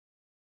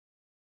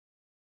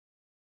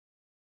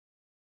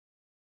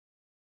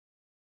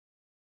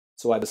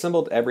So I've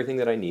assembled everything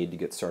that I need to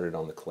get started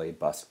on the clay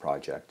bust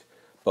project.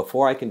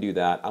 Before I can do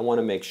that, I want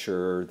to make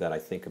sure that I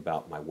think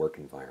about my work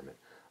environment.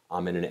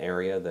 I'm in an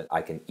area that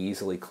I can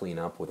easily clean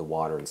up with a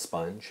water and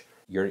sponge.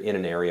 You're in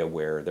an area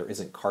where there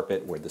isn't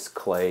carpet, where this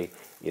clay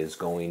is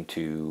going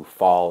to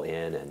fall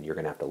in and you're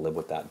going to have to live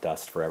with that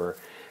dust forever.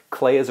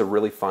 Clay is a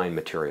really fine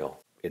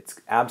material. It's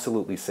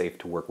absolutely safe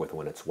to work with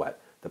when it's wet.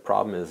 The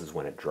problem is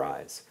when it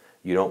dries.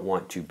 You don't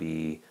want to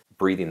be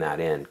breathing that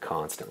in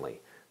constantly.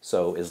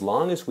 So as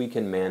long as we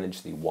can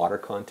manage the water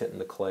content in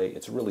the clay,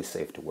 it's really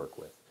safe to work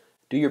with.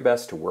 Do your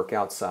best to work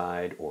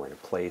outside or in a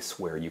place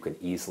where you can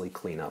easily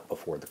clean up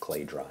before the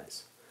clay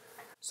dries.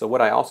 So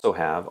what I also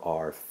have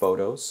are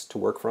photos to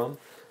work from,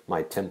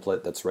 my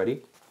template that's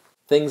ready,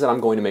 things that I'm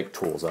going to make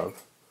tools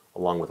of,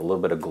 along with a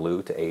little bit of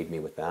glue to aid me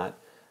with that,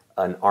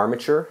 an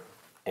armature,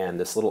 and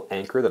this little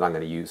anchor that I'm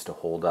going to use to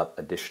hold up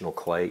additional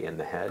clay in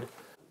the head,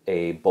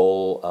 a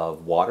bowl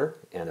of water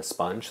and a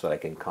sponge so that I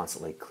can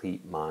constantly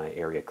keep my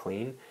area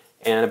clean,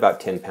 and about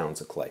 10 pounds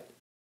of clay.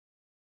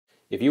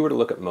 If you were to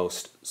look at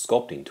most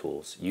sculpting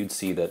tools, you'd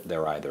see that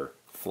they're either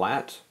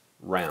flat,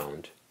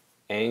 round,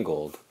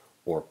 angled,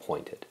 or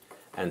pointed.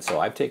 And so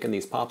I've taken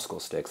these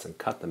popsicle sticks and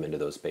cut them into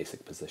those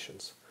basic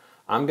positions.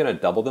 I'm going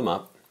to double them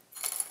up,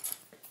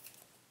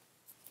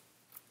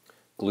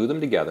 glue them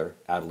together,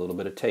 add a little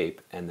bit of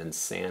tape, and then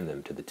sand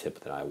them to the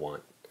tip that I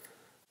want.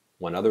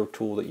 One other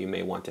tool that you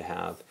may want to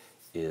have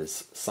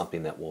is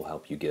something that will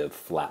help you give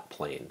flat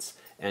planes,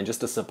 and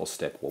just a simple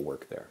stick will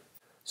work there.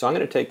 So I'm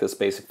going to take this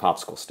basic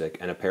popsicle stick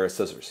and a pair of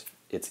scissors.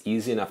 It's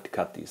easy enough to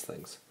cut these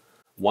things.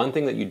 One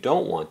thing that you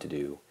don't want to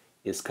do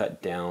is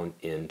cut down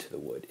into the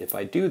wood. If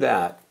I do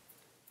that,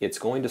 it's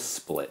going to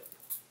split,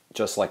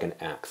 just like an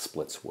axe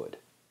splits wood.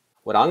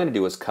 What I'm going to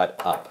do is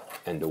cut up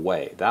and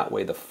away. That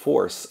way the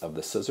force of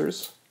the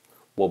scissors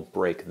will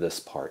break this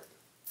part.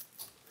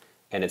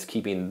 And it's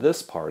keeping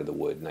this part of the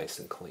wood nice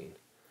and clean.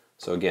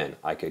 So again,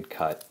 I could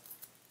cut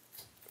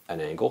an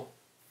angle.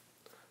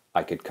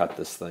 I could cut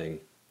this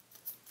thing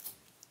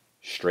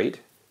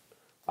straight.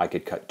 I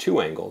could cut two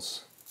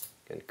angles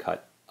and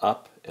cut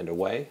up and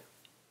away,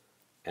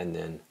 and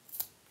then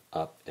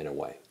up and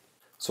away.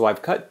 So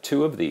I've cut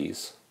two of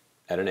these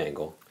at an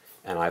angle,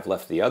 and I've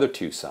left the other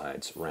two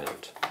sides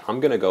round. I'm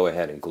going to go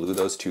ahead and glue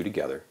those two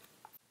together.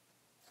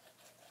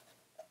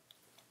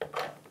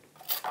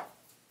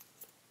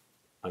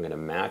 I'm going to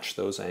match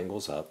those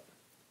angles up.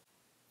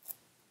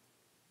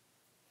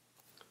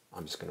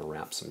 I'm just going to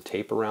wrap some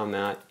tape around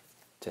that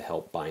to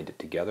help bind it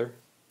together.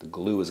 The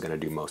glue is going to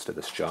do most of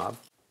this job.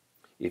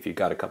 If you've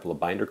got a couple of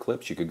binder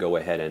clips, you could go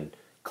ahead and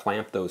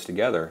clamp those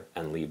together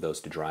and leave those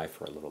to dry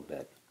for a little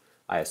bit.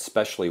 I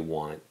especially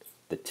want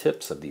the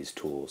tips of these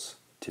tools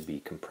to be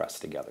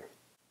compressed together.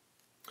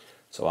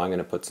 So I'm going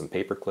to put some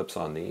paper clips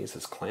on these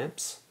as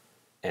clamps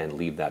and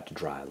leave that to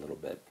dry a little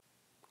bit.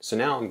 So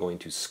now I'm going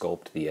to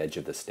sculpt the edge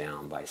of this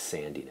down by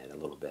sanding it a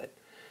little bit.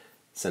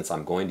 Since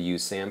I'm going to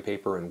use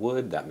sandpaper and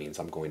wood, that means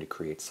I'm going to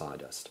create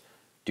sawdust.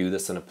 Do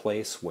this in a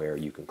place where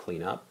you can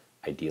clean up,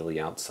 ideally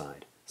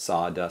outside.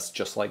 Sawdust,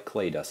 just like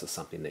clay dust, is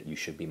something that you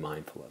should be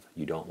mindful of.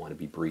 You don't want to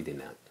be breathing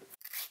that.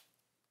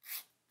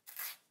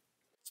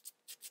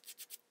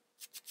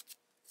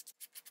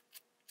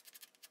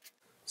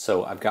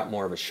 So I've got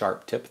more of a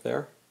sharp tip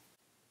there.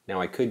 Now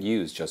I could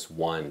use just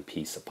one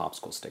piece of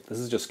popsicle stick. This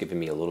is just giving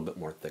me a little bit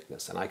more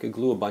thickness, and I could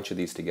glue a bunch of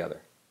these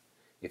together.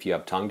 If you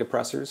have tongue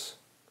depressors,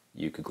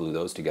 you could glue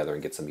those together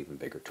and get some even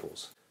bigger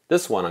tools.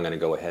 This one I'm going to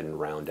go ahead and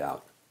round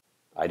out.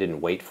 I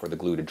didn't wait for the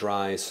glue to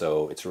dry,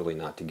 so it's really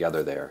not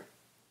together there.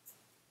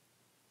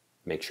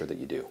 Make sure that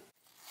you do.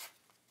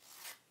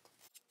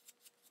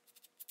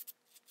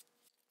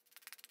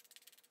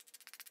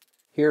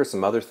 Here are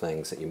some other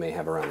things that you may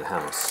have around the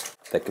house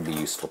that could be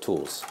useful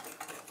tools.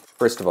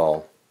 First of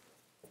all,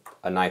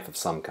 a knife of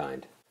some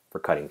kind for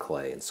cutting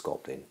clay and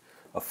sculpting.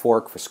 A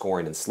fork for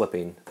scoring and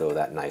slipping, though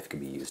that knife can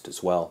be used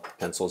as well.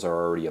 Pencils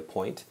are already a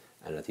point,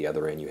 and at the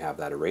other end you have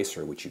that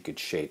eraser which you could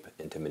shape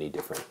into many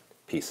different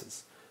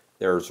pieces.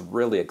 There's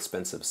really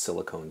expensive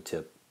silicone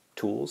tip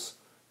tools,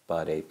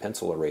 but a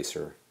pencil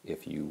eraser,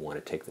 if you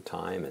want to take the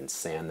time and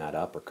sand that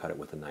up or cut it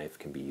with a knife,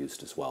 can be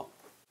used as well.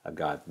 I've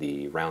got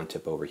the round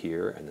tip over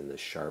here and then the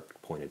sharp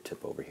pointed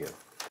tip over here.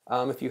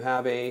 If you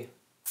have a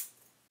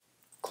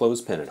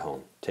clothespin at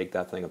home, take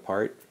that thing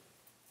apart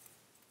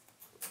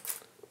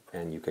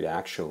and you could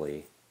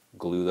actually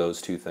glue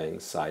those two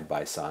things side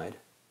by side,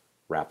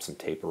 wrap some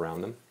tape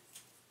around them,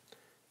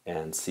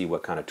 and see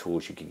what kind of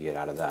tools you can get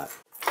out of that.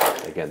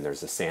 Again,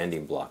 there's a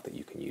sanding block that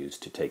you can use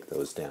to take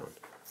those down.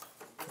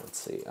 Let's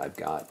see, I've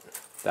got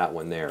that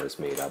one there is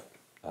made up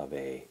of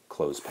a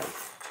clothespin.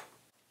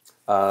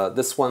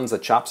 This one's a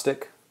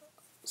chopstick,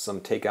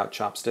 some takeout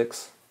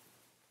chopsticks,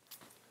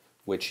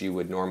 which you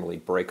would normally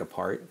break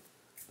apart.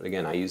 But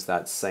again, I use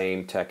that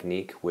same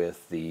technique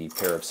with the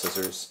pair of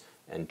scissors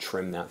and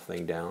trim that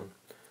thing down.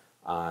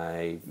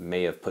 I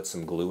may have put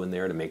some glue in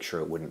there to make sure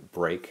it wouldn't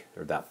break,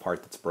 or that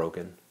part that's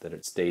broken, that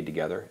it stayed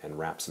together, and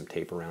wrapped some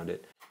tape around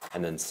it,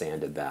 and then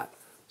sanded that.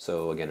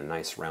 So again, a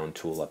nice round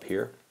tool up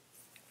here,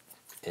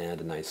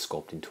 and a nice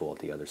sculpting tool at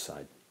the other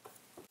side.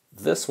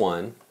 This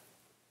one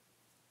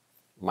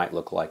might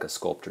look like a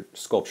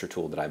sculpture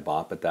tool that I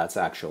bought, but that's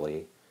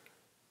actually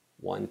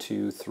 1,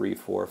 2, 3,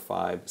 4,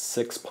 5,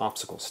 6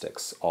 popsicle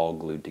sticks all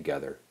glued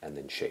together and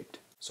then shaped.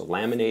 So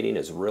laminating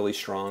is really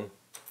strong.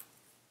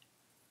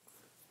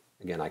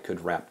 Again, I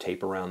could wrap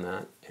tape around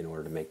that in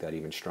order to make that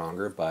even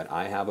stronger, but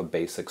I have a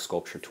basic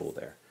sculpture tool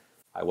there.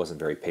 I wasn't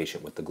very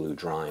patient with the glue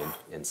drying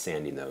and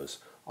sanding those.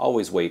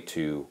 Always wait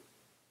to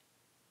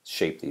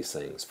shape these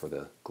things for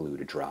the glue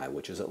to dry,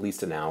 which is at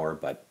least an hour,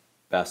 but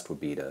best would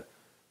be to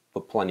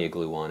put plenty of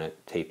glue on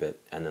it, tape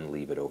it, and then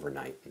leave it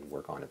overnight and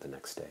work on it the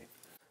next day.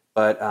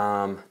 But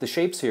the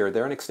shapes here,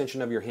 they're an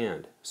extension of your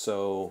hand.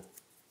 So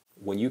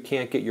when you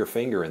can't get your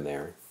finger in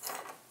there,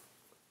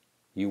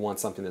 you want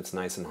something that's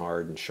nice and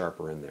hard and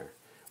sharper in there.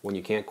 When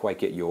you can't quite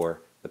get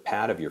the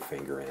pad of your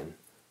finger in,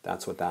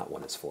 that's what that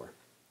one is for.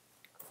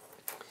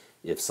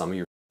 If some of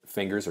your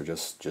fingers are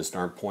just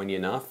aren't pointy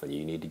enough and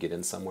you need to get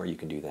in somewhere, you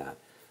can do that.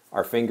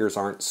 Our fingers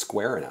aren't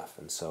square enough,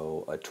 and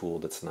so a tool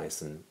that's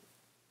nice and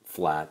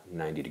flat,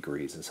 90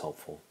 degrees, is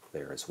helpful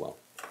there as well.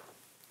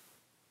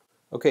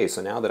 Okay,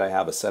 so now that I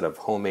have a set of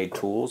homemade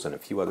tools and a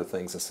few other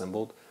things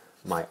assembled,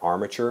 my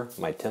armature,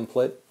 my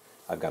template,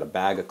 I've got a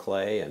bag of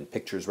clay and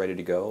pictures ready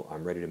to go.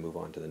 I'm ready to move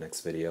on to the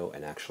next video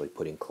and actually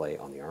putting clay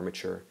on the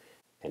armature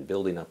and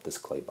building up this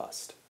clay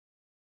bust.